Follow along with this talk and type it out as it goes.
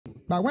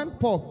But when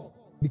Paul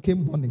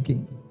became born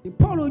again and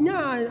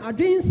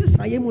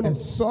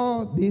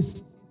saw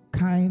this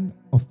kind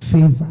of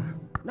favor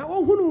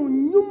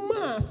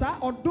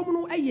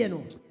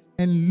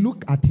and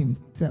look at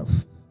himself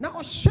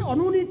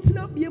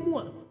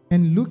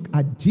and look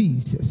at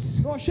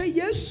Jesus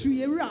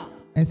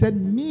and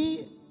said,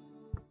 me,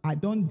 I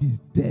don't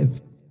deserve.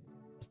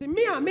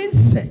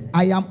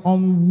 I am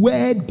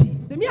unworthy.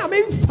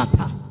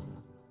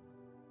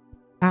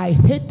 I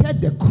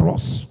hated the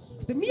cross.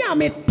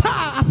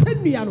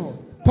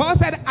 Paul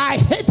said, I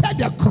hated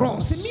the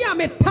cross.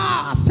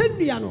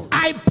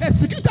 I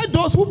persecuted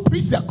those who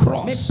preach the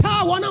cross.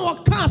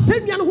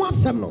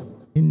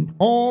 In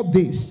all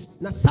this,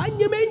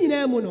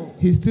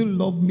 he still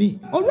loved me.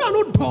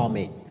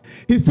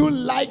 He still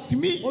liked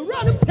me.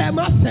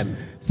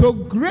 So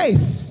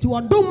grace,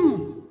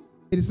 it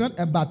is not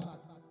about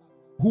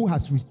who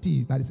has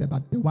received, but it's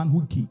about the one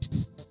who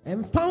gives.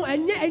 From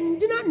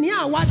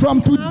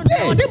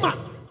today,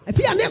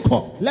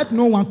 let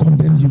no one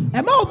condemn you.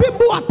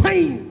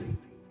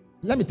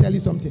 Let me tell you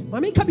something.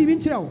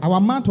 Our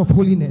month of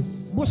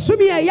holiness,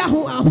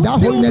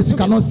 without holiness you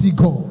cannot see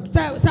God.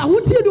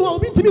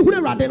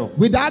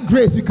 Without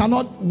grace you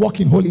cannot walk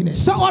in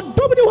holiness. But when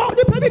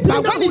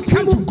it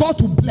comes to God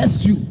to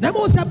bless you,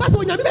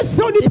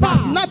 it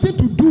has nothing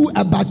to do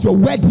about your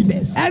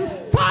worthiness.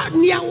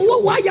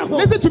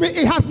 Listen to me,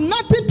 it has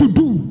nothing to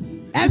do.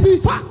 I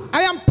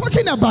am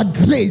talking about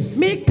grace. So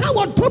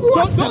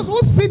those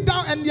who sit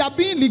down and they are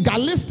being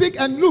legalistic,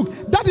 and look,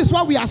 that is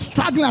why we are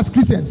struggling as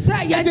Christians.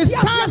 It is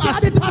time as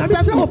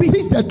pastors to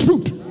teach the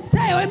truth.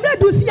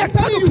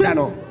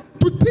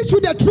 To teach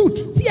you the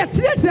truth.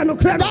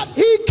 That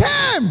he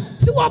came.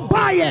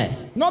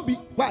 Not be,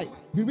 why?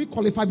 Did we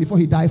qualify before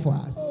he died for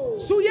us?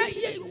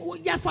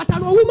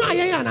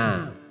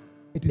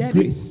 It is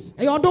grace.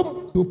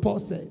 So Paul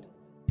said,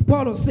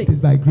 it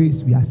is by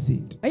grace we are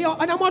saved.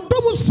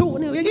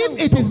 If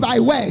it is by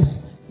works,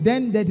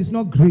 then that is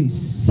not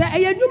grace. So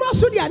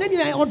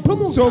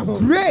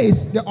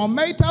grace, the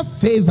unmerited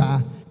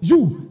favor,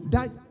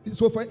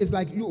 it's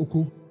like you,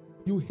 Oko,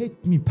 you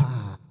hate me,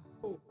 pa.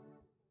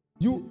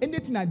 You,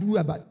 anything I do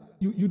about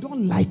you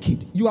don't like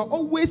it. You are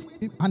always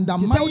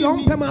undermining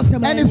me.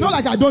 And it's not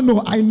like I don't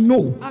know. I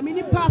know. Then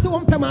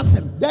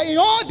in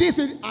all this,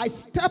 I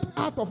step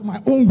out of my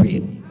own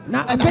will.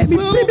 And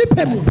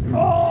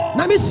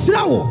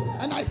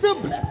I still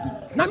bless you.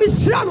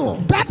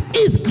 That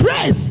is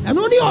grace. I'm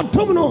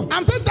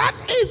saying that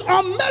is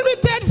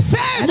unmerited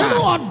favor.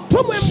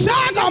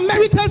 Shout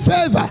unmerited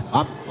favor.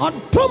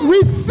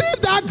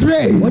 Receive that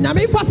grace.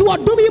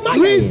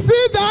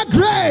 Receive that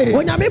grace.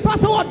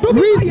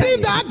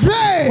 Receive that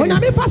grace.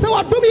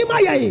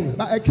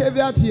 But a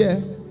caveat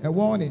here, a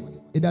warning.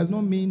 It does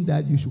not mean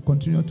that you should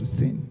continue to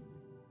sin.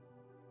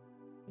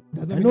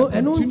 Continue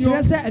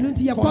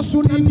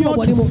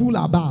to fool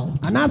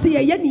about.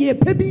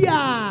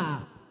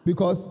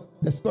 Because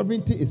the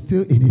sovereignty is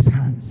still in his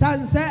hands.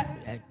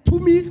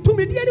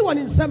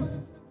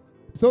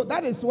 So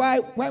that is why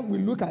when we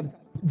look at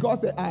God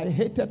said, I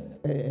hated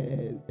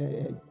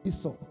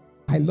Esau,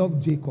 I love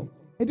Jacob.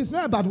 It is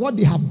not about what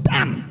they have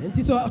done.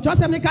 So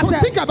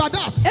think about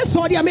that. It is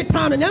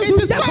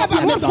not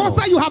about what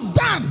Foster you have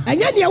done.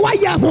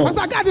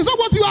 Pastor God, it's not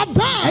what you have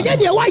done.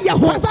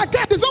 Pastor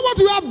God, it's not what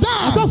you have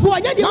done.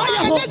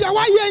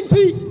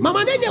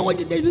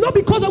 It's not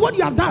because of what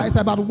you have done. It's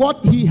about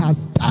what he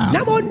has done.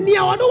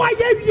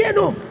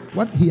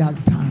 What he has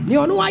done.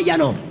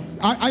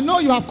 I know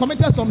you have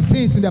committed some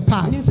sins in the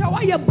past.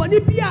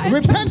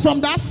 Repent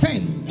from that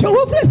sin. Don't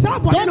go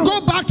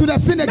back to the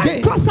sin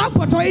again.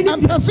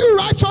 And pursue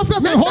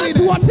righteousness and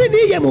holiness.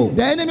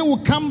 The enemy will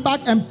come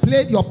back and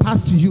play your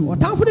past to you.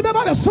 Look at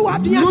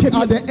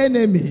the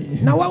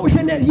enemy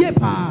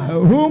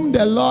whom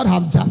the Lord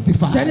have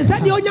justified. Is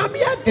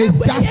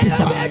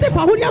justified. He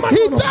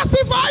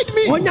justified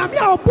me. So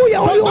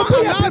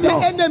don't allow the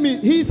enemy.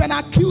 He is an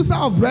accuser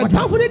of brethren.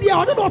 Don't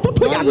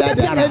let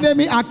the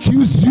enemy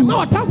accuse you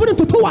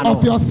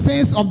of your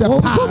sins of the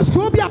past.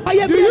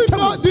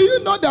 Do you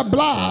know the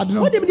blood?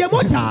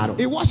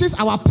 It washes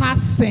our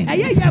past sins.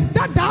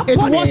 It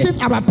washes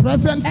our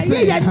present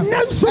sin. And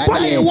then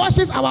it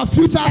washes our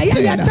future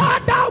sin.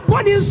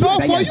 So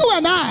for you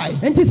and I,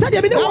 now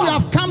we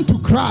have come to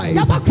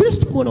Christ,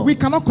 we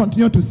cannot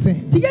continue to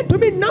sin.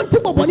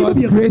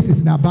 Because grace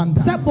is in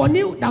abundance.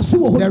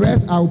 The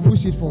rest I will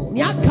push it forward.